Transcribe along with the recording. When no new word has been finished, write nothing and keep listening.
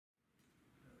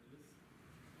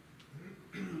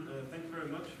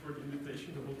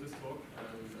invitation to hold this talk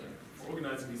and for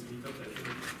organizing these meetups. I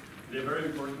think they're very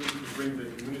important to bring the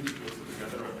community closer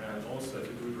together, and also, as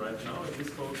we do it right now at this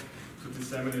talk, to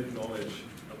disseminate knowledge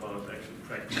about actual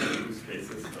practical use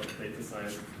cases of data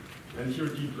science, and here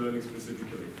deep learning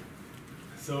specifically.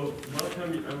 So I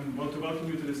want to welcome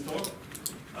you to this talk.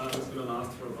 It's going to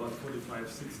last for about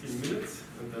 45-16 minutes,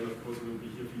 and then of course we'll be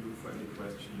here for you for any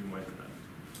question you might have.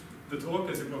 The talk,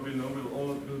 as you probably know,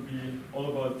 will be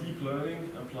all about deep learning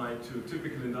applied to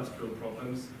typical industrial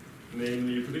problems,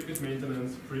 namely predictive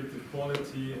maintenance, predictive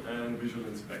quality, and visual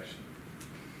inspection.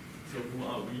 So who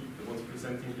are we, the ones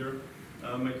presenting here?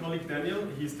 My colleague Daniel,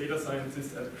 he's data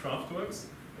scientist at Craftworks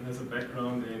and has a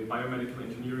background in biomedical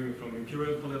engineering from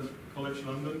Imperial College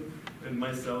London. And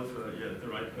myself, the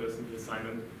right person here,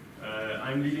 Simon.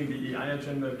 I'm leading the AI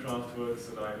agenda at Craftworks,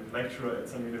 and I'm a lecturer at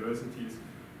some universities,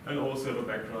 and also have a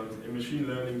background in machine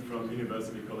learning from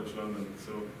University College London.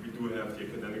 So we do have the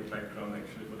academic background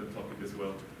actually for the topic as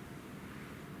well.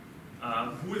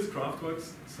 Who is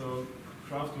Craftworks? So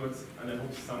Craftworks, and I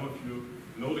hope some of you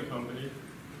know the company.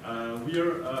 We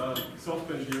are a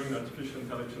software engineering artificial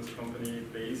intelligence company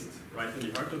based right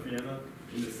in the heart of Vienna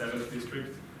in the 7th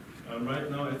district. Right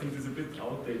now I think it's a bit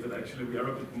outdated actually. We are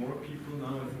a bit more people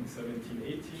now, I think 17,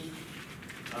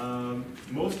 18.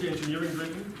 Mostly engineering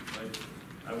driven, like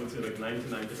I would say like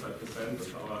 90–95%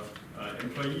 of our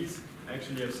employees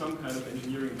actually have some kind of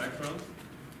engineering background,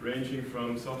 ranging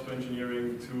from software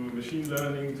engineering to machine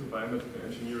learning to biomedical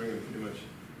engineering and pretty much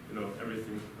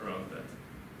everything around that.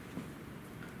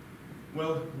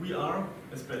 Well, we are,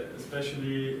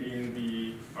 especially in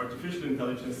the artificial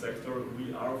intelligence sector,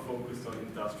 we are focused on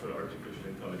industrial artificial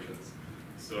intelligence.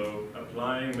 So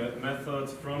applying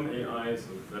methods from AI, so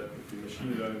that could be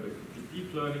machine learning, that could be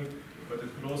deep learning, but it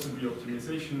could also be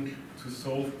optimization to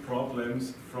solve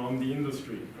problems from the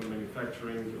industry, from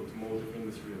manufacturing, the automotive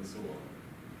industry, and so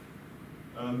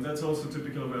on. That's also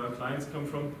typical where our clients come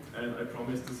from, and I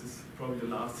promise this is probably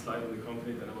the last slide on the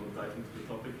company, then I will dive into the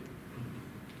topic.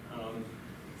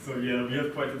 So yeah, we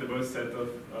have quite a diverse set of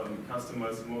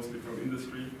customers, mostly from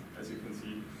industry, as you can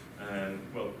see, and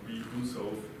well, we do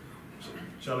solve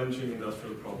challenging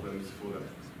industrial problems for them.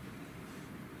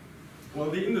 Well,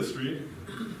 the industry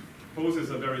poses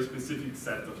a very specific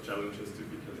set of challenges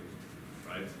typically,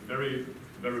 right? Very,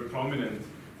 very prominent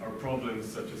are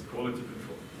problems such as quality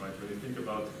control, right? When you think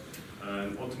about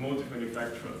an automotive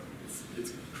manufacturer,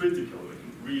 it's critical,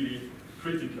 really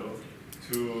critical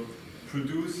to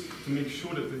make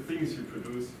sure that the things you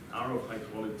produce are of high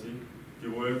quality, they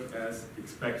work as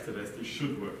expected, as they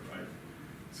should work, right?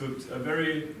 So it's a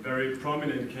very, very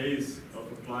prominent case of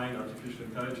applying artificial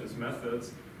intelligence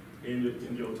methods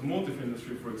in the automotive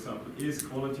industry, for example, is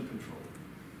quality control.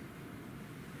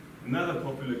 Another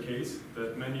popular case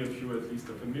that many of you at least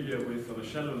are familiar with on a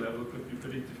shallow level could be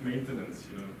predictive maintenance,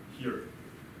 here.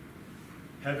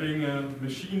 Having a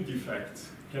machine defect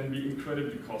can be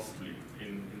incredibly costly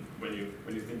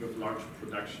when you think of large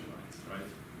production lines, right?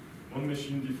 One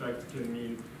machine defect can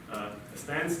mean a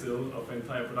standstill of an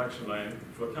entire production line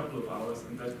for a couple of hours,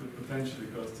 and that could potentially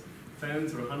cost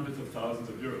tens or hundreds of thousands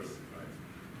of euros, right?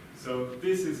 So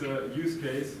this is a use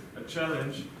case, a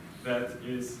challenge that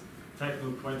is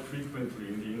tackled quite frequently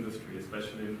in the industry,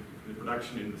 especially in the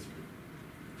production industry.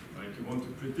 Right? You want to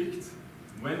predict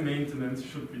when maintenance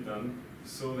should be done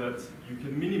so that you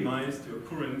can minimize the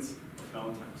occurrence of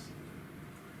downtimes.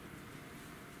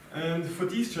 And for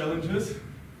these challenges,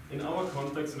 in our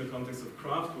context, in the context of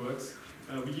Craftworks,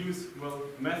 we use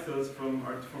methods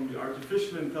from the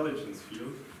artificial intelligence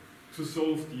field to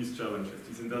solve these challenges,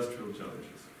 these industrial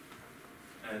challenges.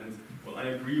 And well, I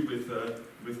agree with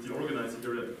the organizer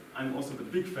here that I'm also a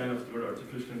big fan of the word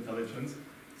artificial intelligence.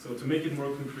 So to make it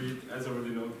more concrete, as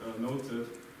already noted,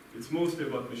 it's mostly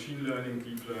about machine learning,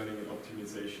 deep learning, and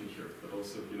optimization here, but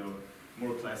also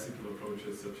more classical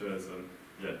approaches such as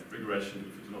regression,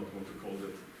 if you do not want to call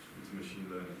it into machine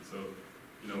learning. So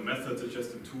methods are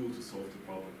just a tool to solve the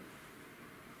problem.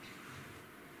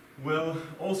 Well,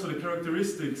 also the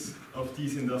characteristics of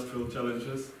these industrial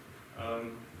challenges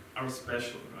are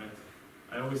special, right?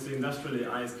 I always say industrial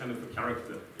AI is kind of a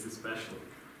character, it is special.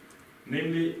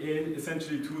 Namely in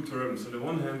essentially two terms. On the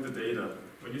one hand, the data.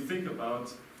 When you think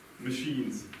about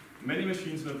machines, many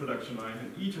machines in a production line,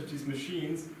 and each of these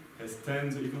machines has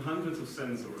tens or even hundreds of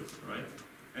sensors, right?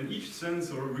 And each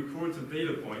sensor records a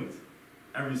data point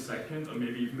every second, or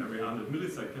maybe even every 100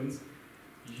 milliseconds.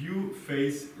 You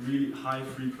face really high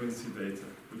frequency data,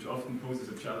 which often poses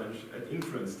a challenge at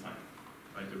inference time.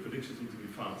 Right? The predictions need to be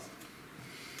fast.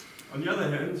 On the other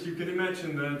hand, you can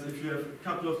imagine that if you have a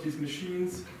couple of these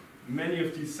machines, many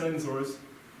of these sensors,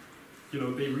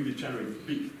 they really generate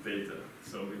big data.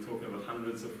 So we're talking about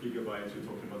hundreds of gigabytes, we're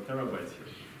talking about terabytes here.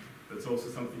 That's also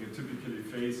something you typically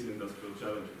face in industrial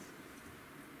challenges.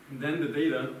 And then the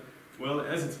data, well,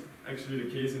 as it's actually the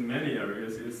case in many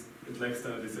areas, is it lacks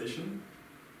standardization.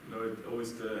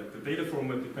 The data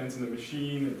format depends on the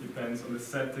machine, it depends on the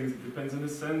settings, it depends on the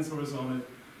sensors on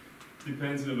it,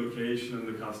 depends on the location and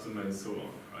the customer and so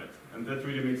on, right? And that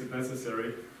really makes it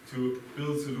necessary to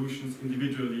build solutions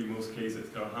individually in most cases.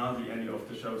 There are hardly any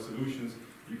off-the-shelf solutions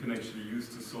you can actually use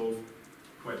to solve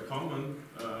quite common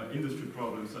industry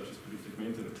problems such as predictive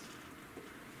maintenance.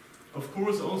 Of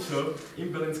course, also,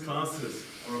 imbalanced classes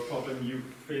are a problem you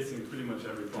face in pretty much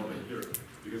every problem here.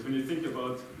 Because when you think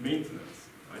about maintenance,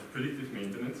 right, predictive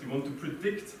maintenance, you want to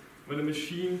predict when a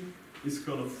machine is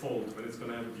going to fault, when it's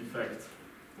going to have a defect.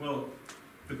 Well,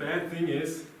 the bad thing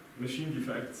is machine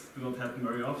defects do not happen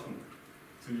very often.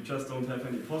 So you just don't have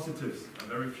any positives, and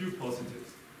very few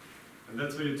positives. And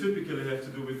that's where you typically have to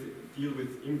deal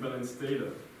with imbalanced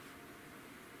data.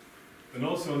 And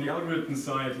also on the algorithm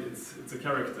side, it's a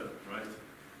character, right?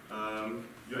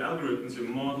 Your algorithms, your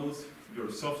models, your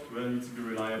software needs to be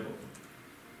reliable.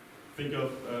 Think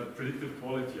of predictive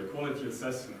quality or quality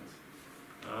assessment.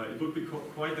 It would be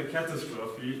quite a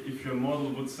catastrophe if your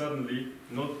model would suddenly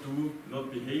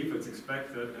not behave as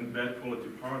expected and bad quality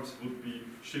parts would be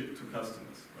shipped to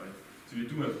customers, right? So you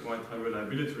do have quite high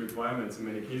reliability requirements in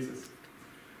many cases.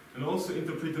 And also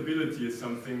interpretability is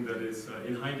something that is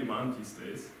in high demand these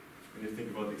days. When you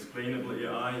think about explainable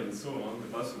AI and so on, the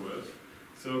buzzword.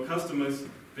 So customers,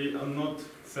 they are not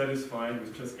satisfied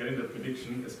with just getting that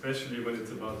prediction, especially when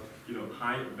it's about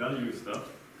high value stuff.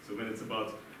 So when it's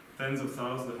about tens of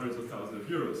thousands or hundreds of thousands of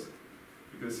euros.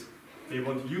 Because they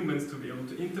want humans to be able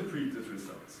to interpret these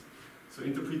results. So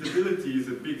interpretability is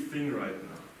a big thing right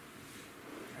now.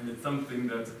 And it's something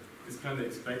that is kind of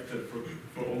expected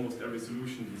for almost every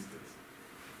solution these days.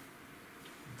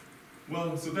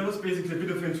 Well, so that was basically a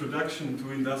bit of introduction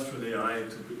to industrial AI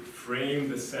to frame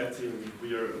the setting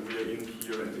we are in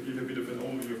here and to give a bit of an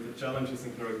overview of the challenges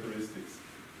and characteristics.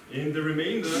 In the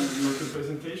remainder of the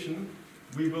presentation,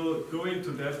 we will go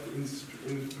into depth in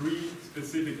 3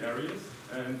 specific areas,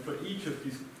 and for each of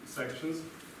these sections,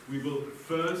 we will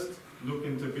first look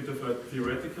into a bit of a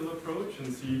theoretical approach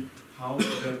and see how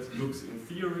that looks in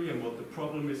theory and what the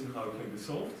problem is and how it can be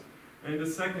solved. And in the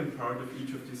second part of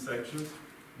each of these sections,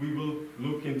 we will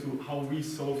look into how we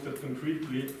solve that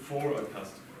concretely for a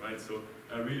customer, right? So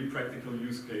a really practical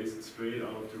use case straight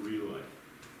out of the real life.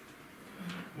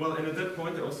 Well, and at that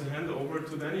point, I also hand over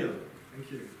to Daniel.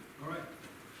 Thank you. All right.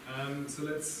 So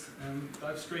let's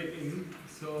dive straight in.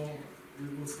 So we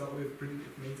will start with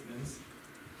predictive maintenance.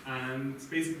 And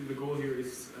basically the goal here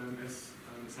is, as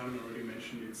Simon already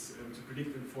mentioned, it's to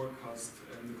predict and forecast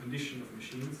the condition of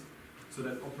machines so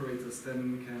that operators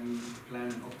then can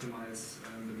plan and optimize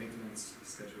the maintenance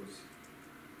schedules.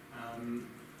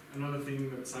 Another thing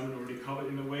that Simon already covered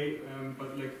in a way,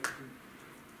 but like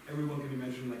everyone can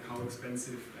imagine like how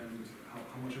expensive and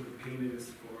how much of a pain it is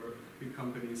for big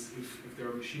companies if there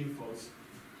are machine faults.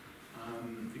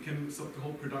 It can stop the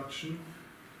whole production,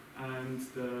 and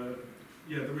the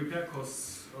repair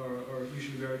costs are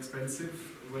usually very expensive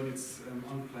when it's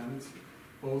unplanned,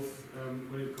 both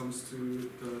when it comes to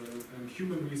the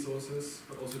human resources,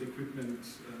 but also the equipment,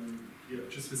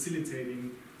 just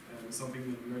facilitating something in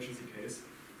an emergency case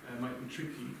might be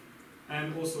tricky.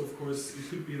 And also, of course, it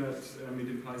could be that it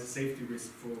implies a safety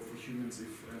risk for humans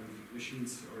if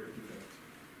machines are a defect.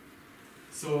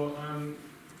 So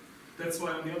that's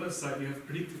why on the other side you have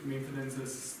predictive maintenance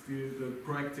as the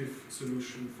proactive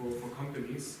solution for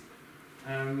companies,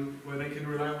 where they can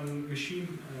rely on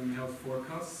machine health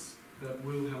forecasts that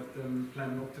will help them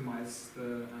plan and optimize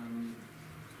the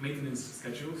maintenance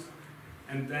schedules,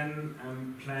 and then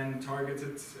plan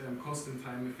targeted, cost and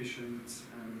time efficient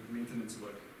maintenance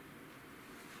work.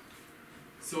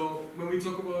 So when we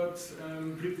talk about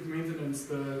predictive maintenance,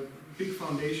 the big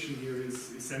foundation here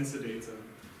is sensor data.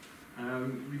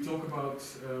 We talk about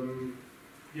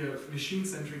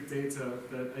machine-centric data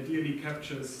that ideally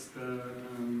captures the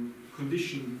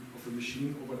condition of the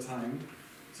machine over time.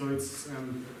 So it's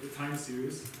a time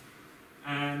series.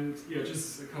 And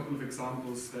just a couple of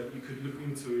examples that you could look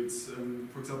into. It's,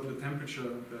 for example, the temperature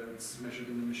that's measured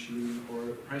in the machine,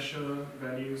 or pressure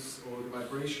values, or the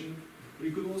vibration. But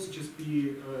it could also just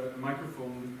be a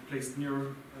microphone placed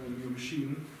near your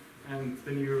machine, and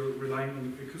then you're relying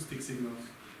on acoustic signals.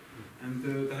 And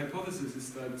the hypothesis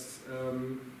is that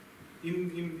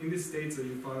in this data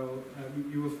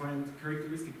you will find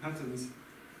characteristic patterns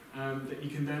that you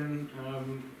can then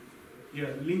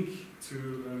link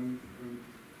to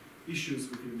issues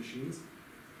within machines.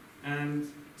 And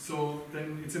so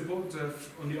then it's important to have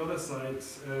on the other side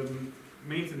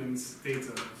maintenance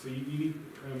data. So you need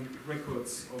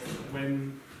records of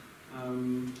when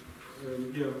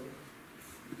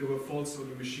there were faults on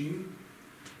the machine.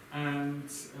 And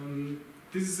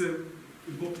this is an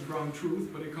important ground truth,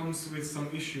 but it comes with some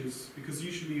issues, because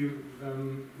usually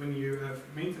when you have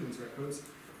maintenance records,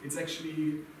 it's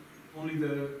actually only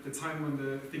the time when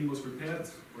the thing was repaired,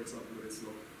 for example, that it's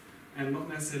logged, and not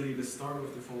necessarily the start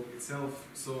of the fault itself.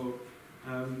 So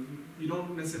you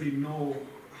don't necessarily know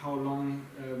how long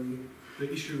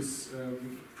the issues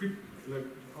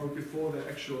are before the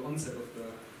actual onset of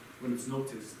when it's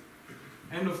noticed.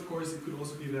 And of course, it could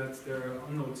also be that there are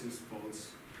unnoticed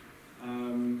faults,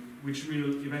 which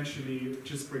will eventually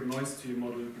just bring noise to your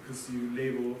model because you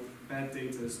label bad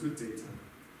data as good data.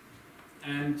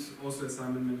 And also, as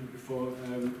Simon mentioned before,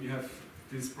 you have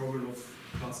this problem of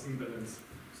class imbalance.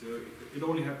 So it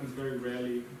only happens very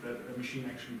rarely that a machine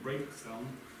actually breaks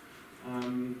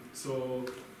down. So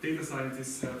data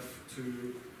scientists have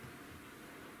to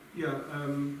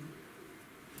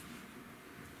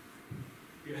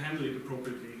handle it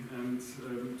appropriately and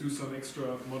do some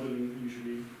extra modeling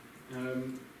usually.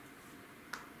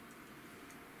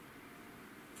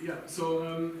 So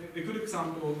a good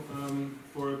example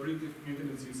for a predictive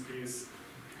maintenance use case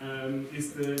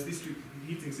is the district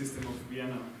heating system of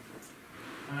Vienna.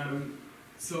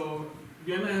 So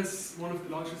Vienna has one of the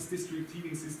largest district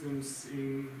heating systems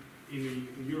in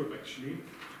Europe, actually.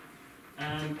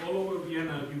 And all over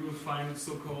Vienna you will find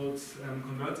so-called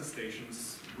converter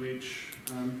stations, which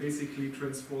basically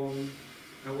transform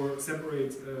or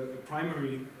separate a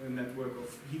primary network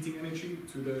of heating energy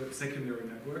to the secondary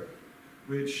network,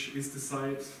 which is the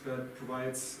site that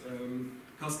provides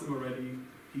customer-ready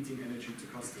heating energy to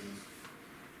customers.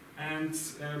 And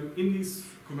in these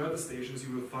converter stations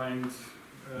you will find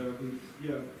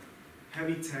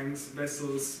heavy tanks,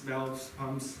 vessels, valves,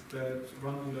 pumps that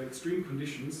run under extreme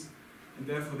conditions, and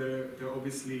therefore they're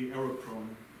obviously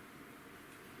error-prone.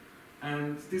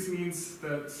 And this means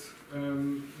that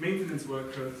maintenance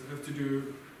workers have to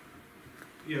do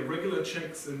regular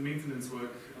checks and maintenance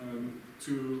work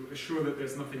to assure that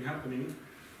there's nothing happening,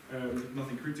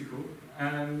 nothing critical.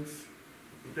 And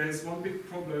there's one big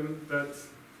problem that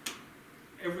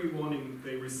every warning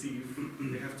they receive,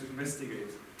 they have to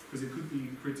investigate, because it could be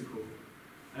critical.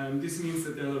 This means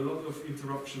that there are a lot of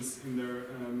interruptions in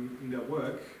their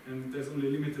work, and there's only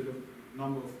a limited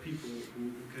number of people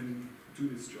who can do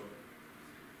this job.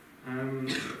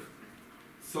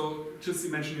 So just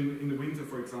imagine in the winter,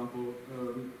 for example,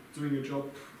 doing a job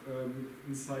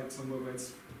inside somewhere where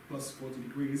it's plus 40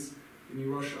 degrees, and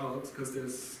you rush out because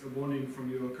there's a warning from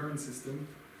your current system,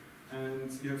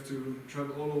 and you have to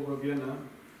travel all over Vienna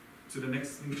to the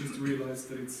next thing just to realize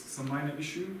that it's some minor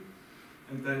issue,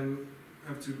 and then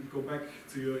have to go back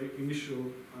to your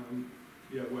initial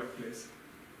workplace.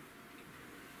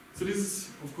 So this is,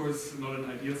 of course, not an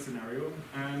ideal scenario,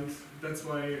 and that's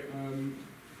why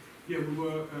we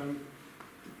were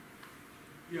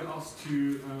asked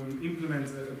to implement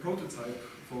a prototype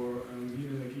for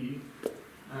Vienna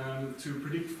to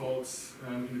predict faults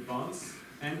in advance,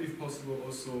 and if possible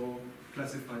also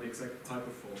classify the exact type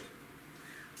of fault.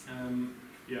 And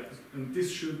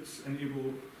this should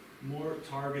enable more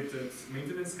targeted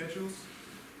maintenance schedules,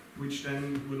 which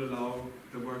then will allow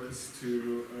the workers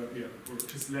to, or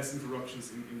just less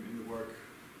interruptions in the work.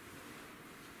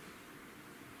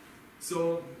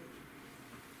 So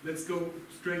let's go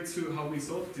straight to how we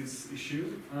solved this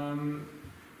issue.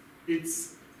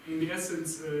 It's in the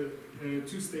essence a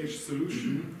two-stage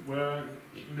solution, where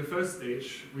in the first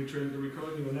stage we trained the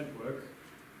recurrent neural network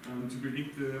to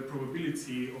predict the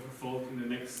probability of a fault in the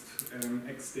next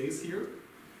X days here.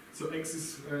 So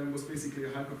X was basically a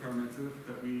hyperparameter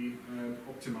that we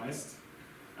optimized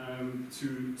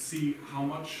to see how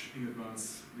much in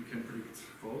advance we can predict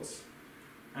faults.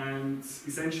 And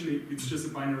essentially it's just a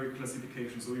binary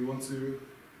classification. So we want to,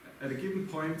 at a given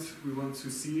point, we want to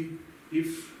see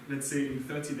if, let's say in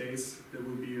 30 days, there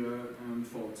will be a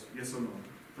fault, yes or no.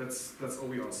 That's all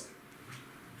we ask.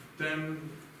 Then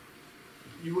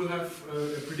you will have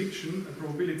a prediction, a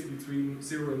probability between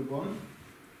 0 and 1.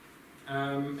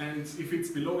 And if it's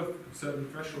below a certain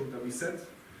threshold that we set,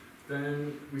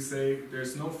 then we say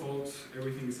there's no fault,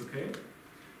 everything is okay.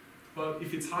 But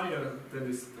if it's higher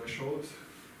than this threshold,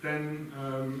 then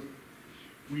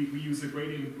we use a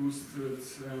gradient boosted,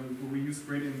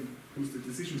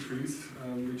 decision trees,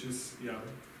 which is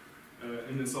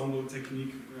an ensemble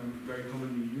technique very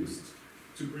commonly used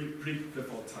to predict the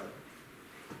fault type.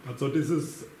 But so this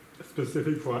is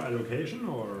specific for allocation,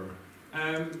 or?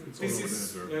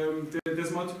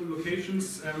 There's multiple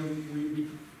locations. We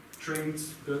trained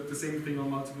the same thing on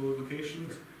multiple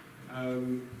locations.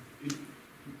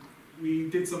 We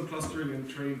did some clustering and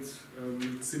trained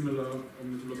similar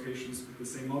locations with the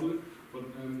same model, but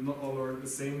not all are the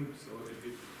same. So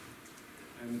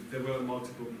and there were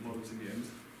multiple models in the end.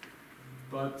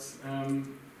 But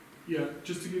yeah,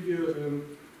 just to give you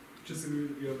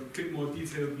a bit more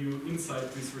detailed view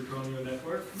inside this recurrent neural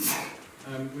network,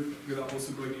 without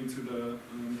also going into the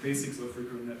basics of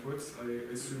recurrent networks.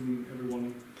 I assume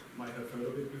everyone might have heard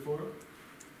of it before.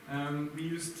 We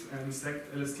used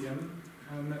stacked LSTM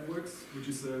networks, which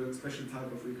is a special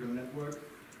type of recurrent network,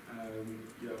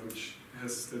 which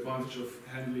has the advantage of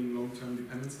handling long-term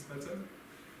dependencies better.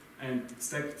 And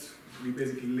stacked, we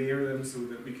basically layer them so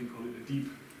that we can call it a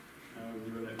deep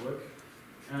neural network.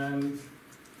 And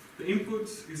the input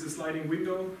is a sliding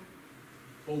window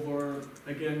over,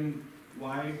 again,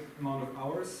 Y amount of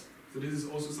hours. So this is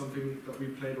also something that we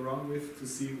played around with to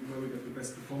see where we get the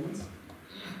best performance.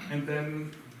 And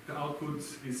then the output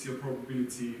is your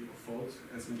probability of fault,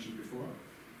 as mentioned before.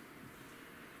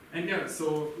 And yeah,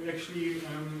 so we actually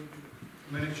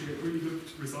managed to get really good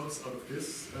results out of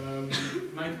this.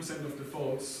 9% of the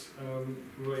faults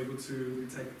we were able to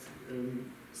detect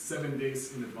 7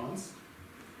 days in advance.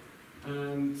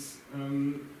 And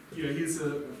here's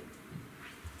the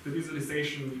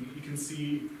visualization. You can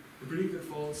see the predicted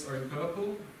faults are in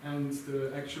purple and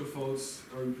the actual faults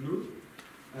are in blue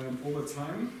over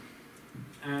time.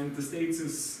 And the states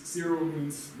is 0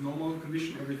 means normal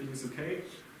condition, everything is okay.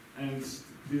 And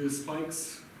the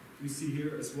spikes you see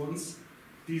here as ones,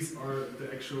 these are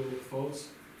the actual faults.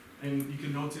 And you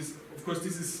can notice, of course,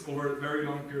 this is over a very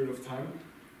long period of time.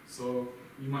 So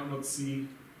you might not see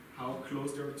how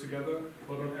close they are together,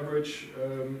 but on average,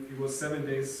 it was 7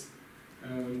 days.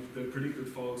 The predicted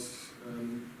faults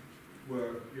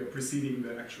were preceding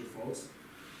the actual faults.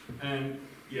 And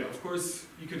yeah, of course,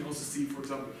 you can also see, for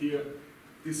example, here,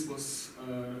 this was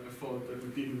a fault that we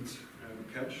didn't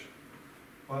catch.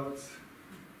 But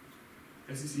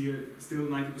as you see here, still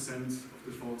 90% of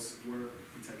the faults were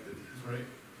detected. Sorry,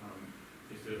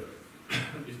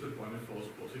 is the point of false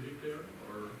positive there,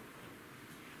 or?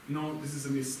 No, this is a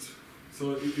missed.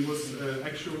 So it was an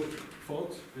actual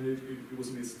fault, and it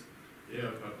was missed.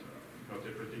 Yeah, but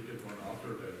they predicted one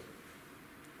after that.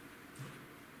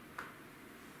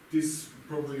 This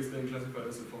probably is then classified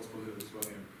as a false positive as well,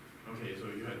 yeah. Okay, so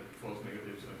you had false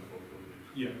negatives and false positives.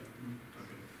 Yeah.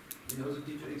 Okay. And also,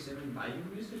 did you examine why you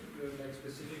missed it? Like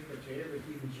specific criteria that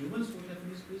even humans would have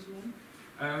missed this one?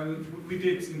 We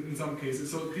did in some cases.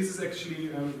 So this is actually,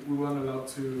 we weren't allowed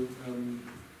to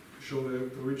show the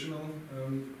original.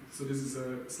 So this is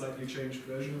a slightly changed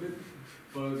version of it.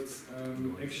 But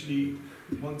actually,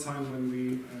 one time when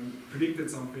we predicted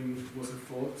something was a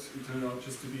fault, it turned out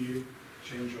just to be a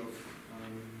change of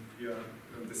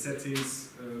the settings.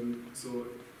 So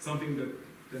something that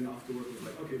then afterward was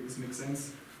like, okay, this makes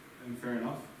sense and fair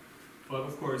enough. But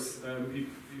of course,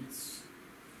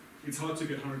 it's hard to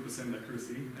get 100%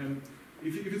 accuracy. And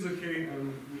if it's okay,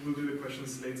 we'll do the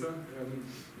questions later.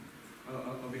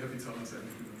 I'll be happy to answer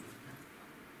anything.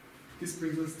 This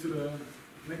brings us to the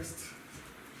next.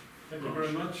 Thank you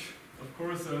very much. Of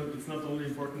course, it's not only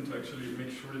important to actually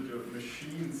make sure that your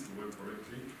machines work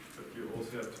correctly, but you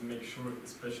also have to make sure,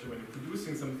 especially when you're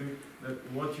producing something, that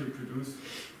what you produce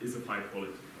is of high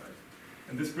quality, right?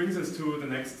 And this brings us to the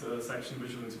next section,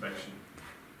 visual inspection.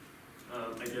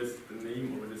 I guess the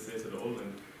name already says it all,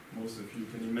 and most of you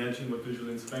can imagine what visual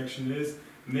inspection is.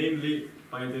 Namely,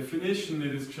 by definition,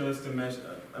 it is just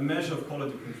a measure of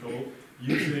quality control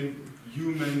using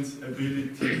humans'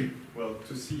 ability, well,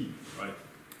 to see, right?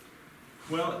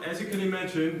 Well, as you can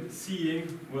imagine,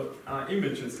 seeing, are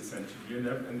images essentially,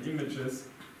 and images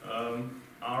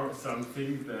are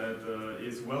something that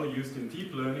is well used in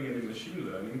deep learning and in machine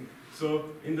learning. So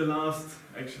in the last,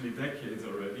 actually, decades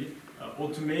already,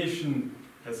 automation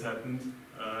has happened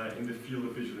in the field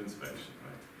of visual inspection,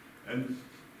 right? And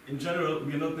in general,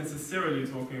 we are not necessarily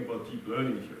talking about deep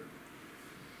learning here.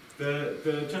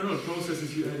 The general process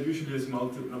is usually has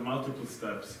multiple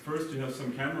steps. First, you have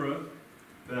some camera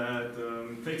that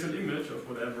takes an image of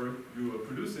whatever you are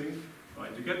producing,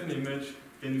 right? You get an image,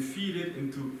 then you feed it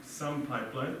into some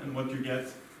pipeline, and what you get,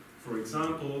 for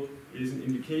example, is an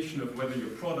indication of whether your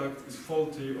product is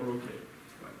faulty or okay.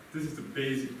 Right? This is the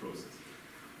basic process.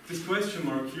 This question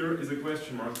mark here is a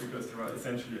question mark because there are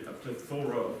essentially a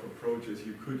plethora of approaches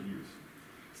you could use.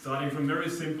 Starting from very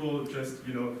simple, just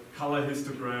color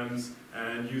histograms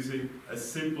and using a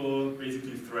simple,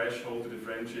 basically threshold to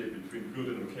differentiate between good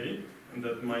and okay, and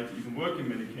that might even work in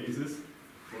many cases,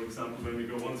 For example, when we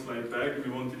go one slide back,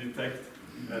 we want to detect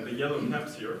the yellow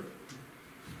caps here.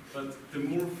 But the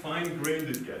more fine-grained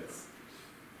it gets,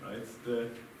 right, the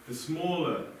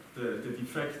smaller the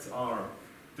defects are,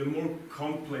 the more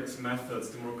complex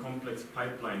methods, the more complex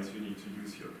pipelines you need to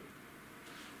use here.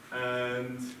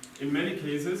 And in many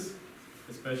cases,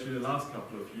 especially the last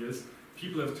couple of years,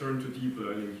 people have turned to deep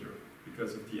learning here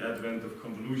because of the advent of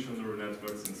convolutional neural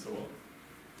networks and so on.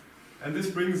 And this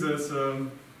brings us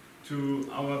to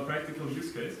our practical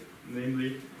use case,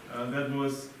 namely that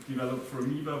was developed for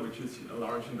Amoeba, which is a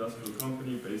large industrial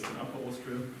company based in Upper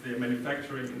Austria. They are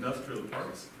manufacturing industrial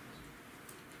parts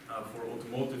for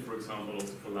automotive, for example,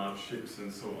 also for large ships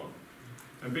and so on.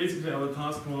 And basically our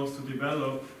task was to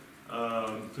develop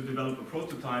a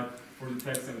prototype for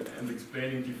detecting and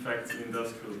explaining defects in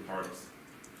industrial parts.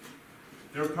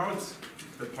 There are parts,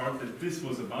 the part that this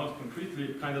was about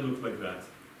concretely kind of looked like that,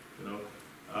 you know.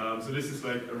 So this is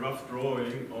like a rough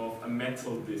drawing of a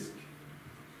metal disc.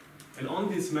 And on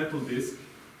this metal disc,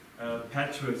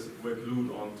 patches were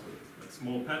glued onto it. Like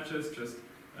small patches just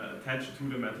attached to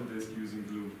the metal disc using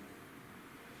glue.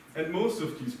 And most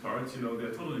of these parts, you know,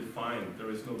 they're totally fine. There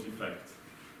is no defect.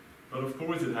 But of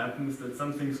course it happens that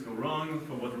some things go wrong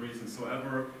for what reason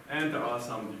soever, and there are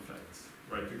some defects,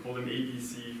 right? We call them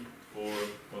ABC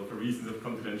for reasons of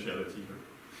confidentiality here.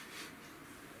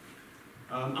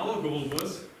 Our goal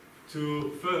was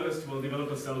to first, develop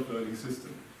a self-learning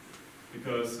system.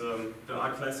 Because there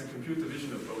are classic computer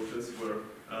vision approaches where,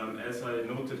 as I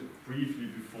noted briefly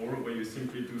before, where you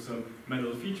simply do some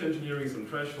manual feature engineering, some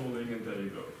thresholding, and there you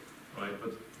go, right?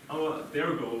 But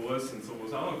their goal was, and so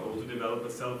was our goal, to develop a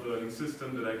self-learning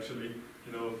system that actually,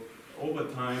 you know, over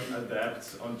time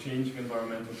adapts on changing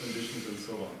environmental conditions and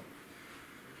so on.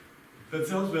 That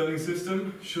self-learning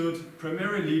system should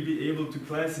primarily be able to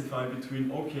classify between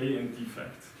okay and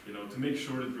defect, you know, to make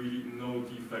sure that really no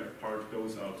defect part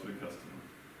goes out to the customer.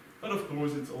 But of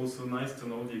course, it's also nice to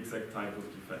know the exact type of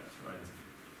defect, right?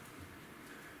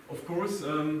 Of course,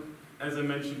 as I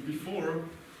mentioned before,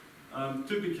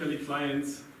 typically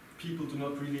clients, people do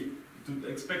not really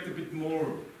expect a bit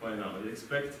more by now. They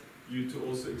expect you to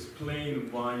also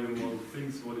explain why your model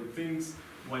thinks what it thinks,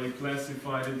 why you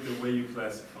classified it the way you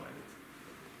classified it.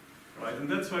 Right, and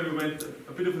that's why we went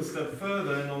a bit of a step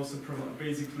further and also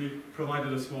basically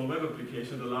provided a small web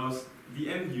application that allows the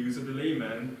end user, the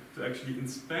layman, to actually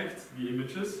inspect the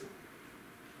images,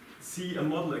 see a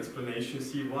model explanation,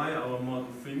 see why our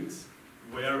model thinks,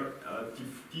 where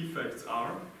defects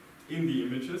are in the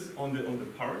images, on the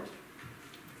part.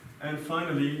 And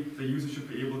finally, the user should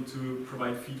be able to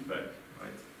provide feedback,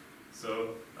 right? So,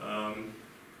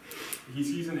 he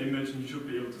sees an image and he should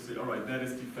be able to say, all right, that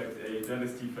is defect A, that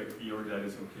is defect B, or that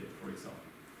is okay, for example.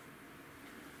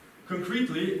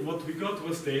 Concretely, what we got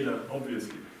was data,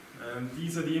 obviously. And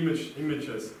these are the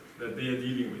images that they are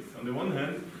dealing with. On the one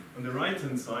hand, on the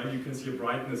right-hand side, you can see a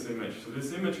brightness image. So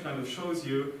this image kind of shows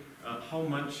you how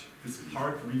much this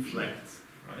part reflects,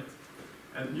 right?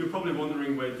 And you're probably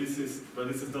wondering why this is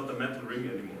not a metal ring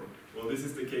anymore. Well, this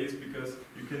is the case because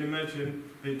you can imagine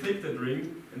they take that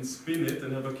ring and spin it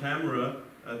and have a camera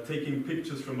taking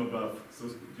pictures from above. So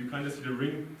you kind of see the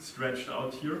ring stretched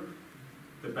out here,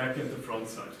 the back and the front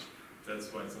side.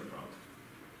 That's why it's not round.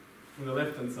 On the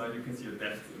left-hand side, you can see a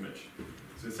depth image.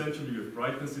 So essentially, you have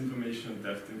brightness information and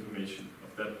depth information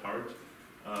of that part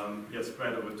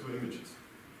spread over two images.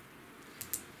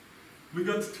 We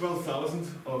got 12,000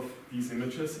 of these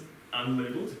images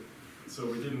unlabeled. So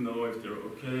we didn't know if they're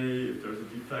okay, if there's a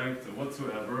defect or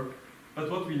whatsoever. But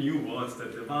what we knew was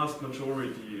that the vast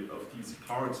majority of these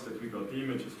parts that we got the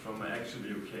images from are actually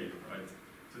okay, right?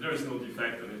 So there is no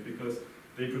defect in it because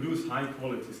they produce high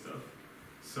quality stuff.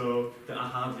 So there are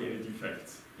hardly any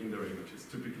defects in their images,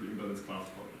 typically imbalanced class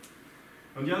model.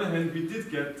 On the other hand, we did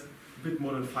get a bit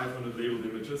more than 500 labeled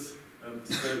images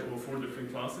spread over 4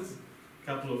 different classes. A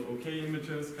couple of okay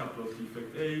images, a couple of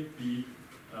defect A, B,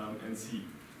 and C.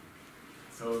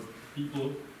 So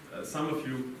people, some of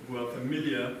you who are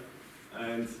familiar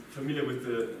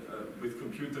with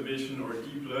computer vision or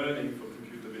deep learning for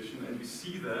computer vision, and you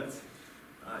see that,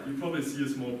 you probably see a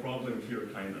small problem here,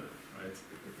 kind of, right?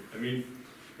 I mean,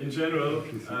 in general,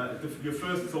 your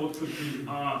first thought could be,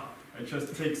 I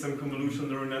just take some convolutional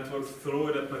neural networks, throw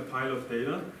it at my pile of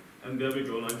data, and there we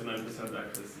go, 99%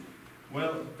 accuracy.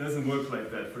 Well, it doesn't work like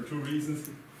that for 2 reasons.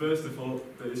 First of all,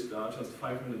 there are just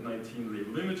 519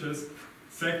 labeled images.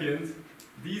 Second,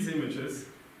 these images,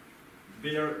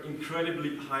 they are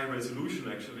incredibly high resolution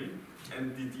actually,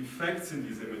 and the defects in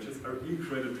these images are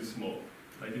incredibly small.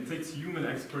 Like it takes human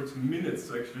experts minutes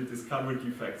to actually discover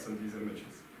defects on these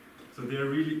images. So they are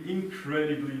really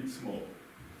incredibly small.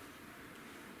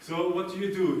 So what do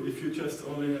you do if you just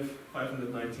only have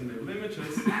 519 labeled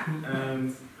images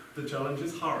and the challenge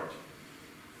is hard?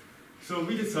 So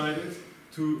we decided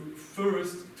to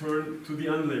first turn to the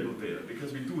unlabeled data,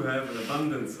 because we do have an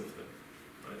abundance of them,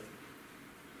 right?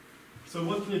 So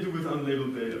what can you do with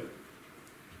unlabeled data?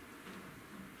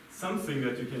 Something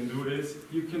that you can do is,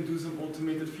 you can do some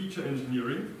automated feature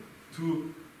engineering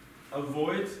to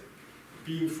avoid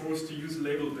being forced to use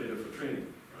labeled data for training,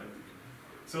 right?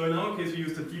 So in our case, we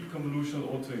used a deep convolutional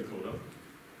autoencoder,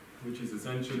 which is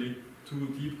essentially two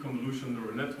deep convolutional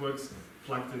neural networks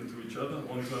plugged into each other,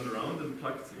 one turned around and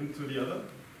plugged into the other.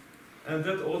 And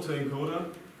that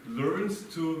autoencoder learns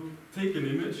to take an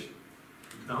image,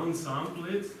 downsample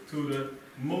it to the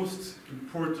most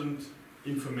important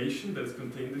information that is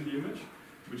contained in the image,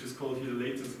 which is called here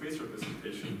latent space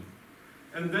representation.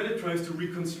 And then it tries to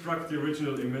reconstruct the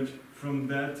original image from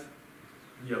that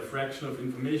fraction of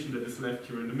information that is left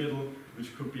here in the middle,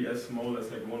 which could be as small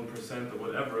as like 1% or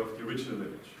whatever of the original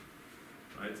image,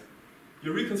 right?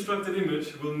 Your reconstructed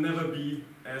image will never be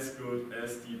as good,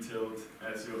 as detailed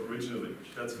as your original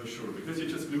image, that's for sure, because you're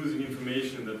just losing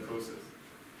information in that process.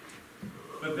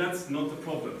 But that's not the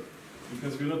problem,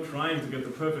 because we're not trying to get the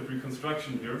perfect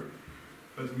reconstruction here,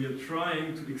 but we are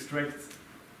trying to extract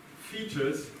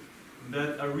features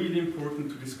that are really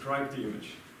important to describe the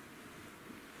image.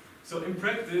 So in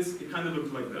practice, it kind of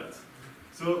looked like that.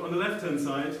 So on the left-hand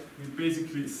side, we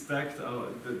basically stacked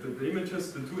the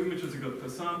images, the two images we got per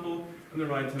sample. On the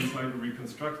right-hand side, we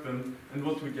reconstruct them, and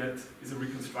what we get is a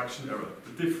reconstruction error,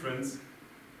 the difference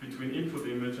between input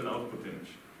image and output image.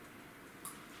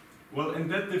 Well, and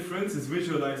that difference is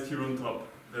visualized here on top.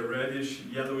 The reddish,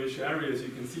 yellowish areas you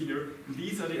can see here,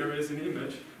 these are the areas in the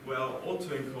image where our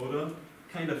autoencoder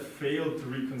kind of failed to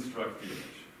reconstruct the image.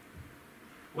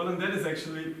 Well, and that is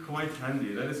actually quite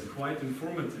handy, that is quite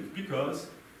informative, because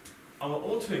our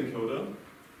autoencoder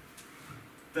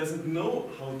doesn't know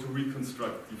how to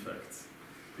reconstruct defects.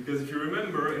 Because if you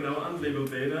remember, in our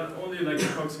unlabeled data, only like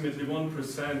approximately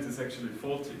 1% is actually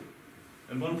faulty.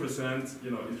 And 1%,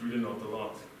 is really not a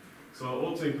lot. So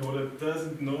our autoencoder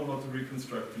doesn't know how to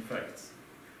reconstruct defects.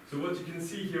 So what you can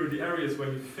see here, the areas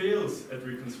where he fails at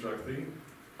reconstructing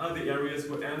are the areas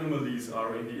where anomalies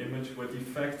are in the image, where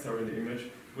defects are in the image,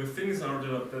 where things are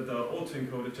that our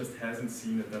autoencoder just hasn't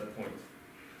seen at that point,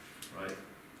 right?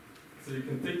 So you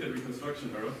can take that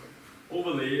reconstruction error,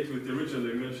 overlay it with the original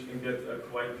image, and get a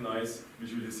quite nice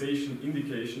visualization,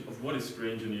 indication of what is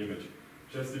strange in the image.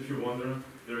 Just if you wonder,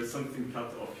 there is something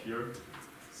cut off here,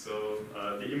 so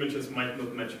the images might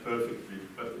not match perfectly,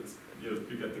 but it's,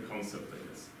 you get the concept, I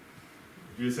guess.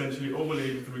 You essentially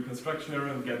overlay with the reconstruction error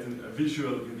and get a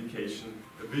visual indication,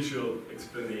 a visual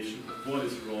explanation of what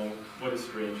is wrong, what is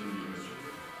strange in the image.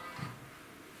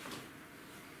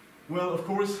 Well, of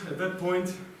course, at that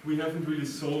point, we haven't really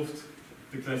solved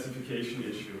the classification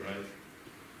issue, right?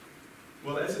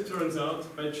 Well, as it turns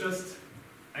out, by just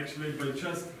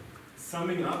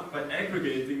summing up, by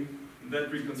aggregating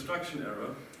that reconstruction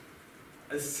error,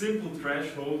 a simple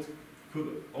threshold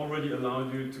could already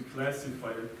allow you to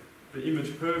classify the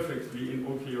image perfectly in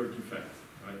OK or defect,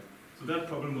 right? So that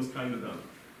problem was kind of done,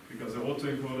 because the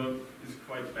autoencoder is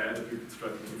quite bad at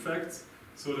reconstructing defects.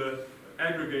 So the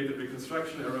aggregated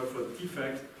reconstruction error for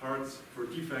defect parts, for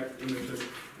defect images,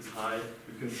 is high.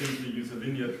 You can simply use a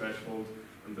linear threshold,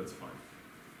 and that's fine.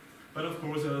 But of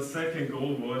course, our second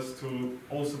goal was to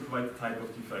also provide the type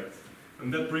of defect.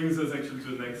 And that brings us actually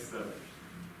to the next step.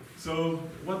 So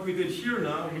what we did here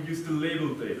now, we used the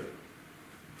labeled data.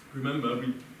 Remember,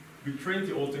 we trained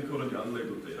the autoencoder the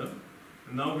unlabeled data,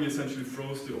 and now we essentially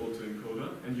froze the autoencoder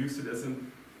and used it as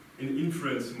in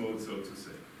inference mode, so to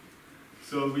say.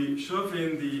 So we shove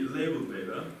in the labeled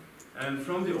data, and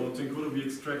from the autoencoder we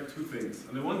extract two things.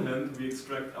 On the one hand, we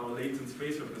extract our latent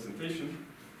space representation,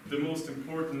 the most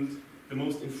important, the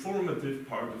most informative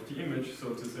part of the image,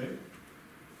 so to say,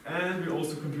 and we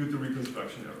also compute the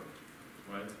reconstruction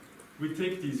error, right? We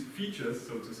take these features,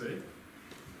 so to say,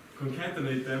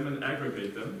 concatenate them and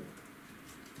aggregate them,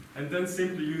 and then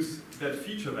simply use that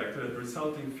feature vector, that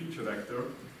resulting feature vector,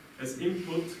 as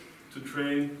input to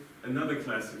train another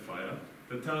classifier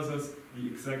that tells us the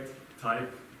exact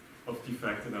type of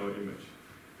defect in our image.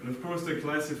 And of course the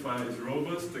classifier is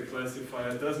robust, the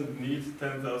classifier doesn't need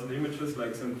 10,000 images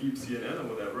like some deep CNN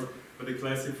or whatever, but the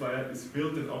classifier is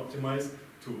built and optimized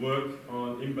to work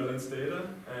on imbalanced data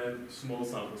and small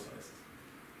sample sizes.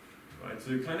 Right?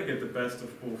 So you kind of get the best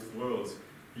of both worlds.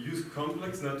 You use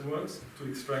complex networks to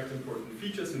extract important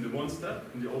features in the one step,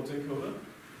 in the autoencoder.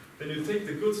 Then you take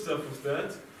the good stuff of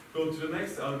that, go to the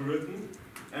next algorithm,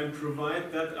 and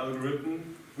provide that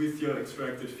algorithm with your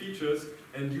extracted features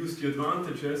and use the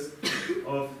advantages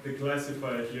of the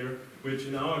classifier here, which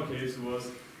in our case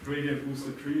was gradient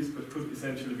boosted trees, but could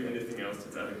essentially be anything else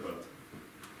that's adequate.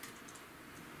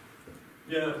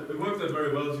 Yeah, it worked out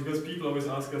very well because people always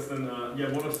ask us then,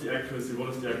 yeah, what is the accuracy,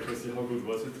 how good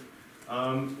was it?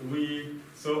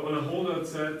 So on a holdout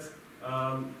set,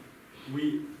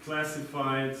 we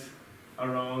classified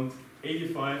around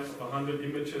 85 of 100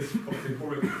 images of the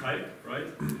correct type, right?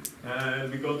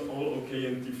 And we got all okay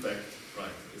and defect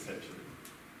right, essentially.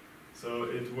 So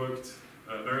it worked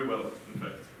very well, in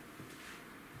fact.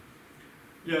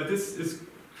 Yeah, this is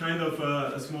kind of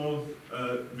a small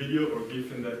video, or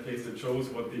GIF in that case, that shows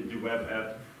what the web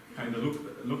app kind of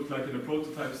looked like in a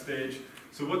prototype stage.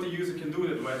 So what the user can do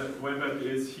with the web app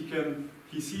is he can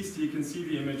see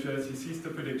the images, he sees the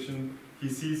prediction, he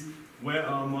sees where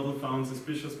our model found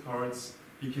suspicious parts,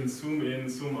 he can zoom in,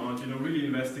 zoom out, really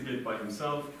investigate by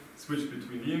himself, switch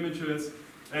between the images,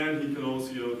 and he can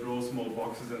also draw small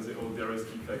boxes and say, oh, there is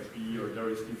defect B, or there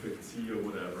is defect C, or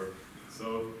whatever.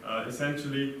 So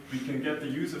essentially, we can get the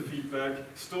user feedback,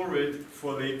 store it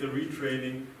for later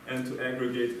retraining, and to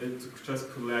aggregate it to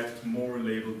just collect more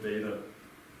labeled data.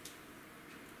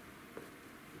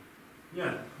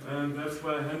 Yeah, and that's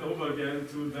why I hand over again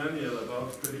to Daniel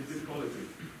about predictive quality.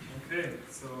 Okay,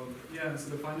 so yeah,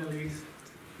 so finally,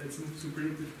 let's move to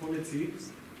predictive quality.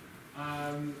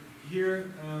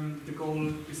 Here, the goal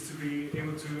is to be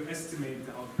able to estimate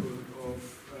the output of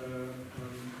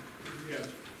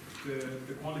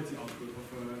the quality output of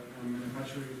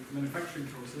a manufacturing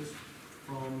process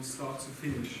from start to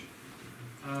finish.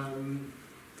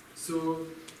 So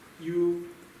you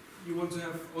want to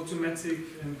have automatic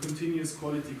and continuous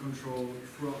quality control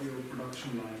throughout your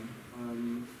production line.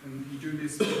 And you do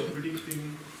this by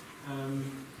predicting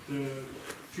the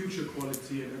future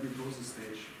quality at every process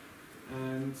stage.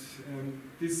 And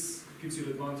this gives you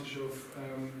the advantage of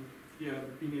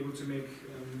being able to make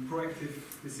proactive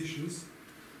decisions.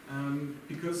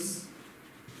 Because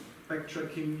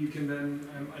backtracking, you can then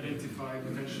identify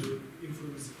potential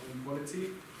influence on quality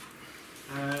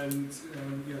and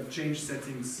change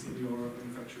settings in your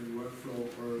manufacturing workflow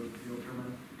or your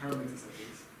parameter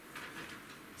settings.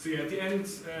 So yeah, at the end,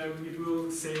 it will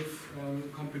save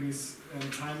companies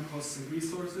time, costs, and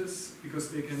resources because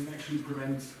they can actually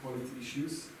prevent quality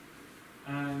issues.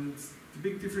 And the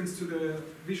big difference to the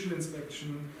visual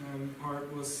inspection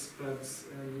part was that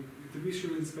the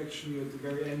visual inspection, you're at the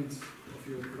very end of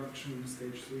your production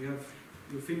stage. So you have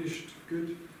your finished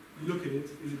good, you look at it,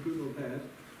 is it good or bad?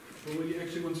 But what you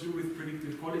actually want to do with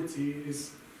predictive quality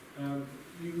is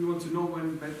you want to know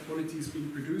when bad quality is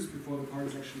being produced before the part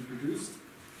is actually produced.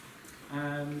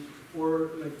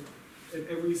 Or like at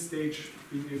every stage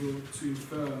being able to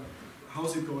infer,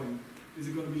 how's it going? Is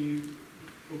it going to be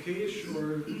okayish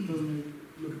or doesn't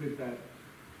it look a bit bad?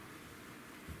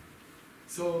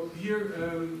 So here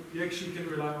you actually can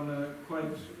rely on a quite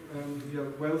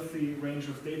wealthy range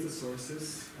of data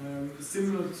sources,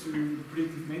 similar to the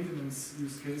predictive maintenance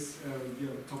use case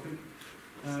topic.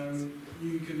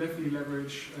 You can definitely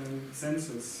leverage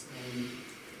sensors.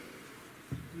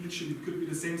 Literally, it could be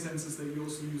the same sensors that you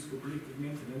also use for predictive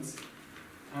maintenance,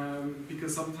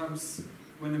 because sometimes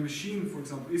when a machine, for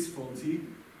example, is faulty,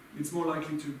 it's more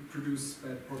likely to produce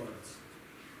bad products.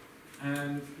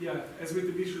 And yeah, as with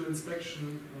the visual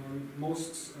inspection,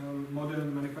 most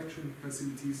modern manufacturing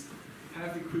facilities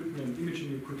have equipment,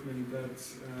 imaging equipment that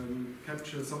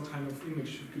capture some kind of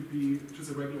image. It could be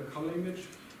just a regular color image,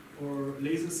 or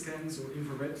laser scans, or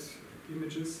infrared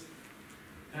images.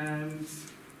 And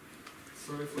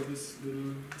sorry for this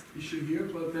little issue here,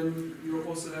 but then you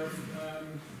also have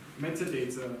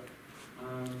metadata,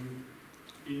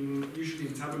 usually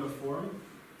in tabular form.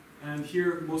 And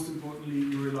here, most importantly,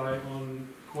 you rely on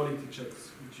quality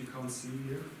checks, which you can't see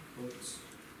here. But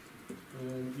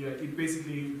it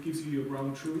basically gives you your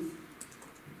ground truth.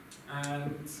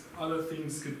 And other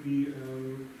things could be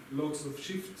logs of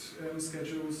shift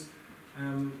schedules,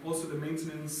 also the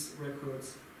maintenance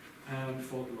records, and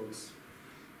fault logs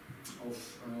of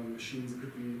machines. It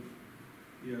could be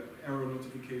error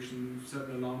notification,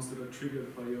 certain alarms that are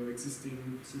triggered by your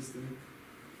existing system.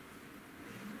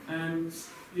 And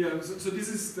so this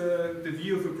is the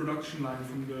view of a production line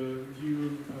from the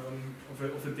view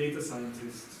of a data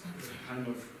scientist, kind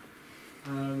of.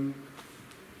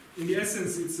 In the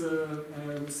essence, it's a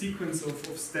sequence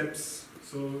of steps.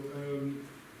 So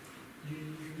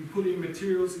you put in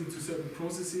materials into certain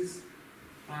processes,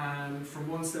 and from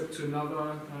one step to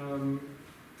another,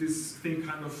 this thing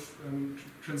kind of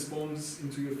transforms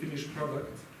into your finished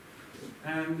product.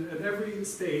 And at every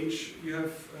stage, you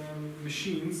have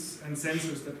machines and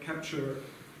sensors that capture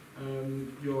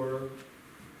your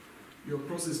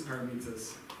process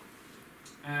parameters.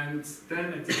 And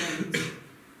then at the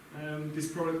end,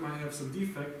 this product might have some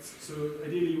defects. So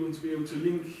ideally, you want to be able to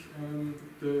link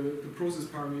the process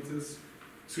parameters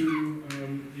to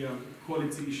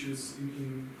quality issues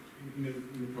in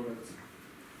the product.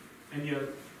 And yeah,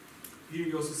 here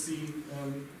you also see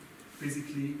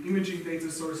basically imaging data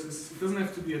sources. It doesn't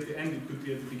have to be at the end, it could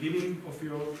be at the beginning of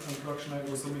your production line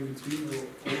or something in between or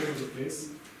all over the place.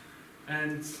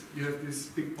 And you have this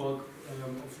big bulk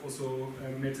of also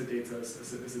metadata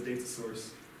as a data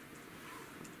source.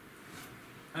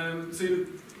 So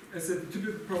as a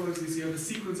typical problem is you have a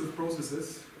sequence of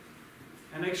processes,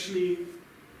 and actually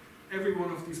every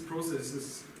one of these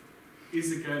processes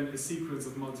is again a sequence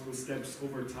of multiple steps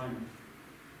over time,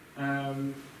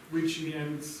 which in the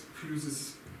end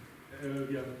produces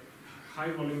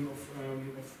high volume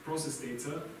of process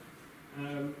data,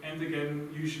 and again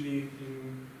usually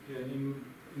in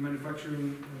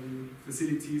manufacturing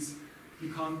facilities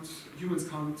humans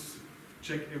can't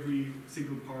check every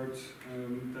single part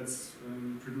that's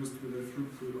produced with a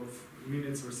throughput of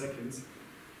minutes or seconds.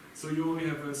 So you only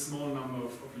have a small number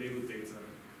of labeled data.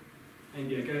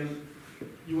 And again,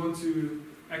 you want to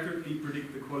accurately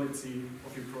predict the quality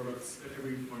of your products at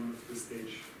every point of the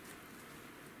stage.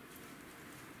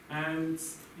 And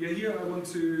here I want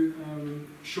to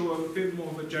show a bit more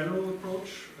of a general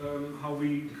approach, how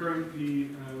we currently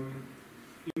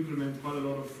implement quite a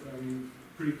lot of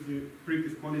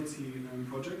predictive quality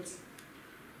projects.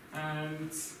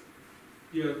 And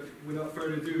yeah, without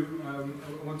further ado,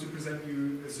 I want to present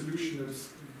you a solution that's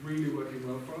really working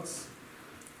well for us.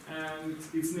 And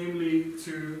it's namely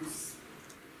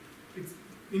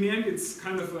in the end, it's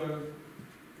kind of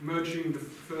merging the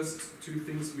first two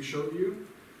things we showed you.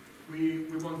 We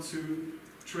want to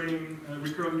train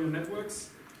recurrent neural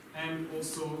networks and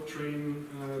also train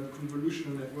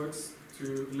convolutional networks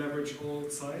to leverage all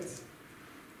sides.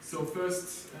 So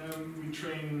first, we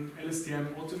train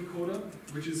LSTM autoencoder,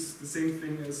 which is the same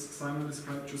thing as Simon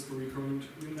described, just for recurrent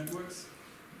neural networks.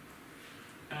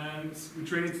 And we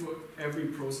train it for every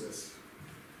process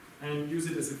and use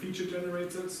it as a feature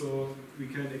generator, so we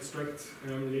can extract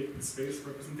latent space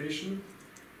representation.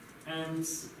 And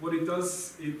what it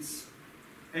does, it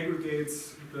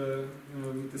aggregates the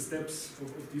steps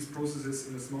of these processes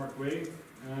in a smart way.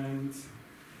 And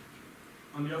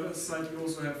on the other side, we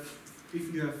also have,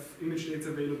 if you have image data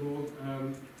available,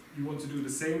 you want to do the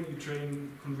same. You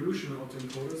train convolutional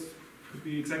autoencoders. Could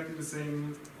be exactly the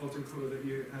same autoencoder that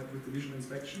you had with the visual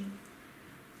inspection.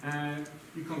 And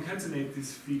you concatenate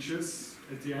these features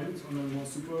at the end on a more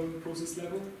super process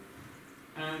level,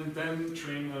 and then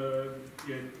train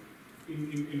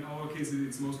in our case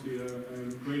it's mostly a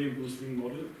gradient boosting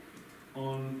model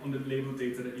on the label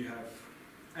data that you have.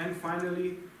 And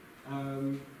finally,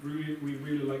 we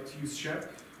really like to use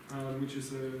SHAP, which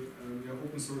is an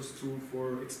open source tool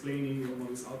for explaining your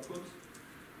model's output,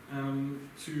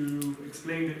 to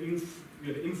explain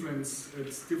the influence at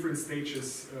different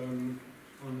stages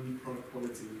on product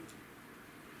quality.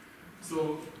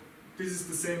 So this is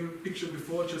the same picture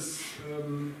before, just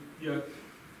you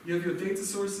have your data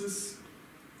sources,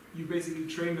 you basically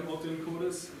train the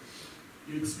autoencoders,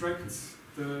 you extract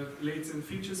the latent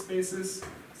feature spaces.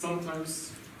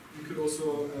 Sometimes you could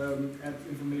also add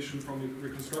information from the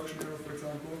reconstruction error, for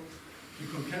example. You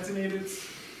concatenate it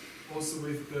also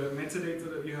with the metadata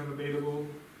that you have available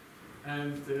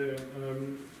and the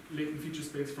latent feature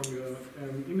space from your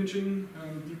imaging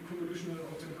deep convolutional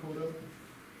autoencoder,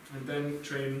 and then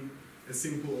train a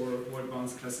simple or more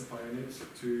advanced classifier in it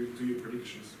to do your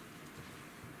predictions.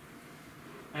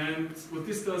 And what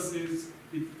this does is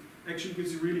it actually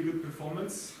gives you really good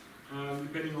performance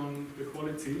depending on the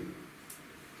quality.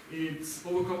 It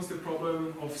overcomes the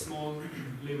problem of small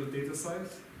labeled data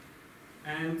size,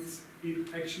 and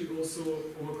it actually also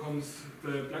overcomes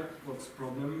the black box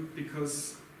problem,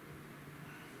 because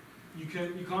you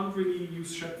can't really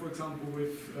use SHAP, for example,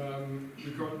 with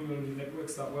recurrent neural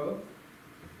networks that well,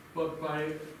 but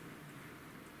by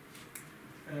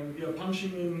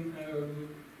punching in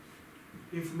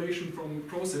information from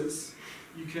process,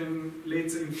 you can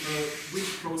later infer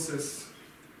which process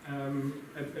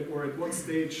or at what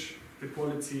stage the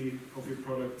quality of your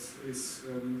product is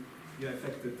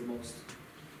affected the most.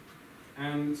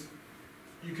 And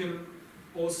you can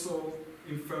also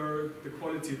infer the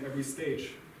quality at every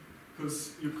stage,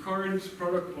 because your current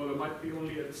product order might be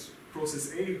only at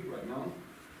process A right now,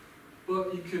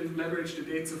 but you can leverage the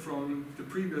data from the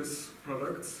previous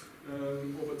products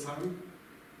over time.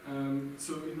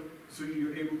 So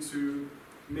you're able to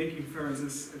make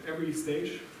inferences at every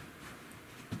stage.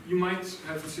 you might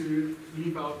have to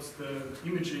leave out the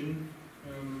imaging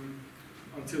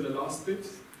until the last bit.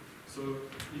 So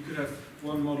you could have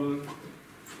one model,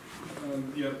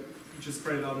 you just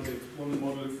spread it out a bit. One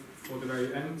model for the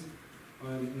very end,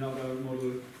 and another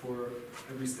model for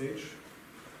every stage.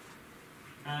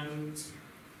 And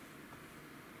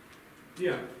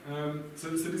yeah, so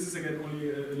this is again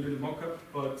only a little mock-up,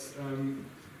 but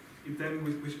then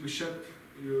with SHEP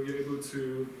you're able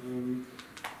to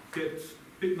get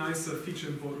a bit nicer feature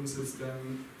importances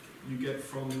than you get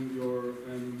from your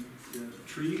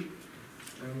tree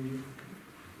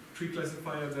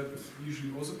classifier that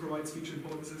usually also provides feature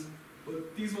importances.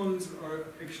 But these ones are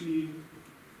actually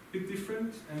a bit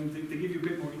different, and they give you a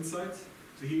bit more insight.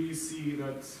 So here you see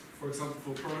that, for example,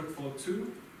 for product fault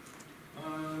 2,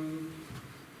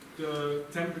 the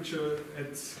temperature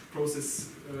at process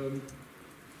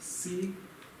C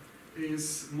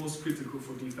is most critical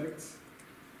for defects.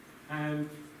 And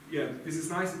yeah, this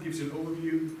is nice, it gives you an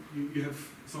overview, you have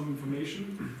some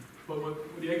information. But what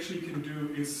you actually can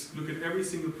do is look at every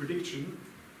single prediction.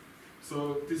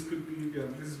 So this could be,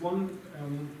 this is one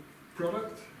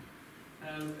product,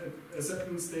 and at a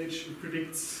certain stage it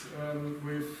predicts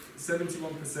with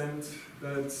 71%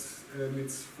 that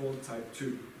it's fault type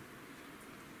 2.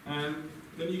 And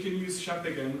then you can use SHEP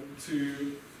again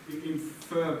to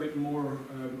infer a bit more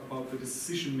about the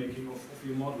decision making of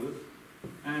your model.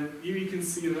 And here you can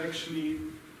see that actually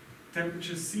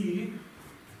temperature C,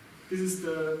 this is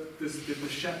the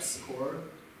SHEP score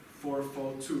for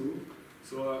fault 2.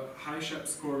 So a high SHEP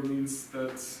score means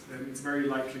that it's very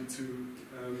likely to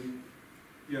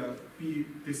be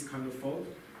this kind of fault.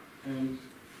 And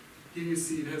here you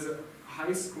see it has a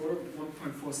high score of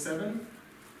 1.47,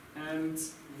 and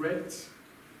red,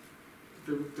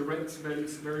 the red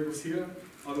variables here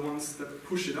are the ones that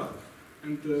push it up,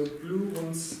 and the blue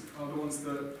ones are the ones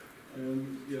that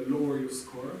lower your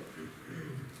score.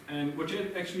 And what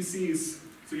you actually see is,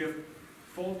 so you have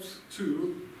fault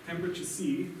 2, temperature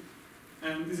C,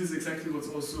 and this is exactly what's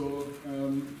also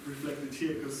reflected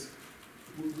here, because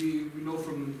we know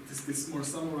from this more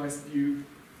summarized view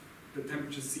that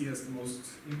temperature C has the most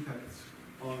impact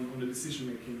on the decision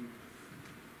making.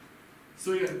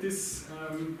 So yeah, this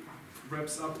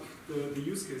wraps up the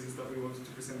use cases that we wanted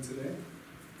to present today.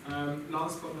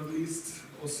 Last but not least,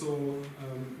 also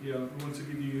we want to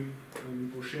give you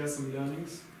or share some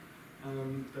learnings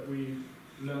that we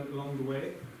learned along the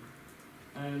way.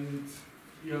 And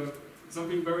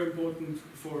something very important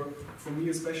for me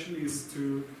especially is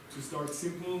to start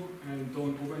simple and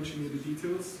don't over-engineer the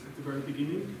details at the very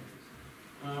beginning.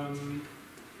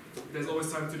 There's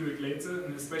always time to do it later,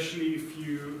 and especially if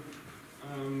you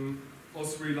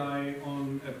also rely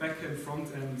on a back-end,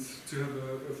 front-end to have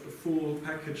a full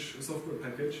package, a software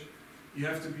package. You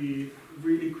have to be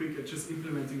really quick at just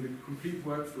implementing the complete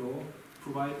workflow,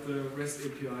 provide the REST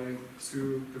API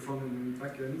to the front-end and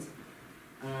back-end,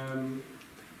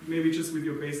 maybe just with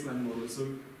your baseline model. So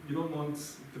you don't want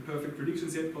the perfect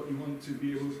predictions yet, but you want to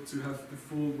be able to have the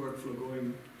full workflow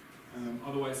going.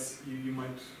 Otherwise, you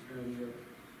might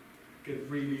get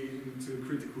really into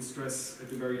critical stress at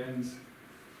the very end.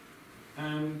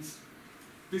 And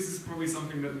this is probably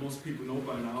something that most people know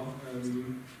by now,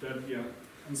 that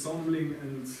ensembling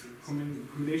and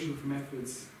combination of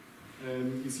methods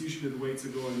is usually the way to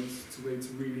go, and it's the way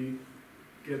to really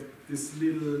get this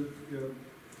little,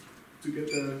 to get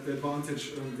the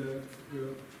advantage and the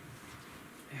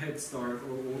head start,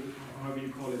 or however you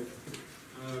call it,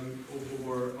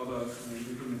 over other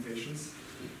implementations.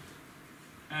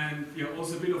 And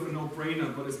also a bit of a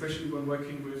no-brainer, but especially when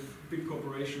working with big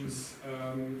corporations,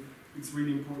 it's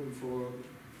really important for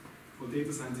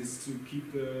data scientists to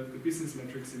keep the business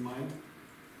metrics in mind,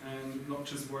 and not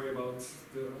just worry about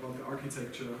the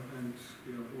architecture and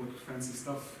what fancy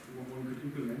stuff one could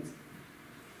implement.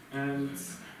 And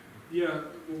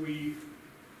what we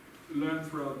learned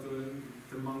throughout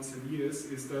the months and years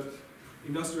is that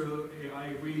industrial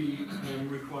AI really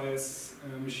requires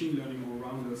machine learning all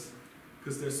around us,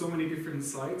 because there's so many different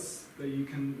sites that you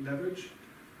can leverage,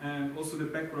 and also the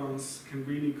backgrounds can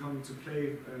really come to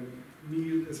play.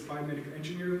 Me as a biomedical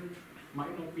engineer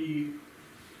might not be,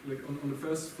 like on the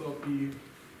first thought, be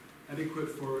adequate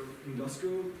for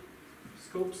industrial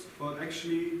scopes, but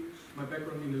actually my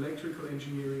background in electrical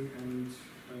engineering and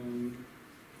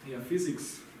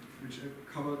physics, which I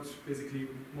covered basically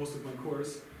most of my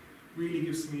course, really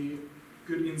gives me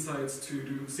good insights to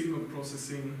do signal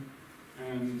processing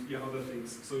and other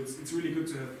things. So it's really good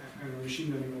to have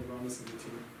machine learning all around us in the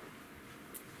team.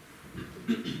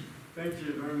 Thank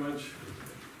you very much.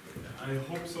 I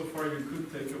hope so far you could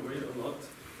take away a lot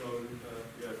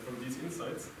from these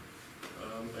insights.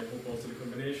 I hope also the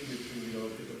combination between a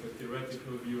bit of a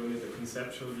theoretical view on it, a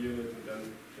conceptual view on it, and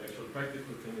then the actual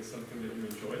practical thing is something that you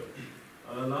enjoy.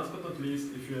 Last but not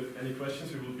least, if you have any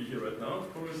questions, we will be here right now,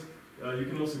 of course. You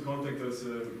can also contact us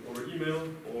over email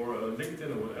or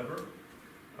LinkedIn or whatever.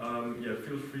 Yeah,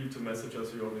 feel free to message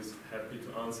us. We're always happy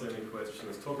to answer any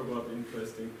questions, talk about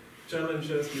interesting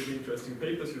challenges, maybe interesting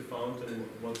papers you found, and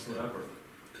whatsoever.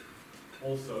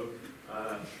 Also,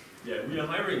 yeah, we are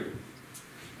hiring.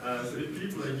 So if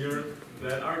people in Europe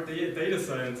that are data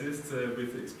scientists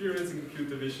with experience in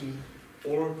computer vision,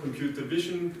 or computer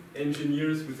vision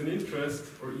engineers with an interest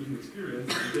or even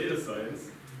experience in data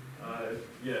science,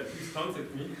 yeah, please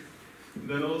contact me.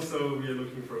 Then also we are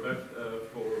looking for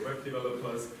web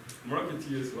developers,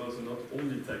 marketeers as well, so not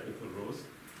only technical roles,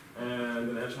 and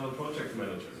an agile project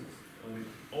manager.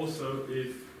 Also,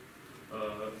 if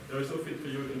there is no fit for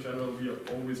you in general, we are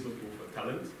always looking for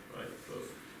talent, right? So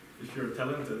if you're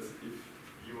talented, if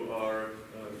you are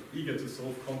eager to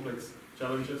solve complex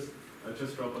challenges,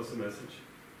 just drop us a message.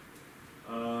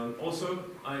 Also,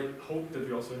 I hope that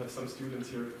we also have some students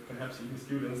here, perhaps even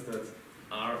students that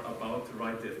are about to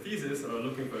write their thesis or are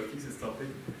looking for a thesis topic,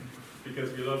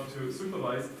 because we love to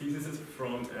supervise theses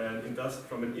from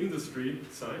an industry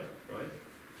side, right?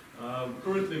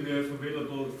 Currently, we have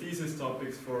available thesis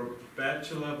topics for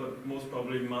bachelor, but most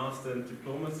probably master and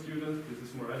diploma students. This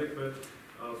is more adequate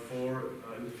for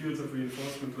in the fields of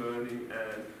reinforcement learning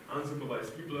and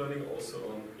unsupervised deep learning, also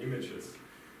on images.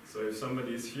 So if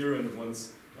somebody is here and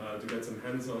wants to get some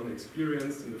hands-on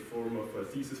experience in the form of a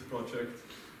thesis project,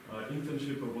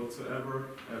 internship or whatsoever,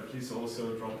 please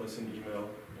also drop us an email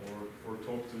or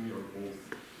talk to me or both.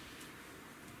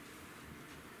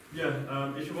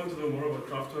 Yeah, if you want to know more about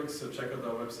craftworks, check out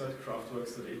our website,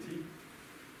 craftworks.at.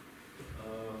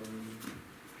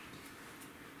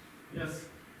 Yes,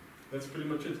 that's pretty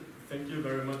much it. Thank you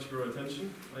very much for your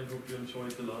attention. I hope you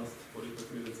enjoyed the last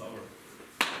 45 minutes hour.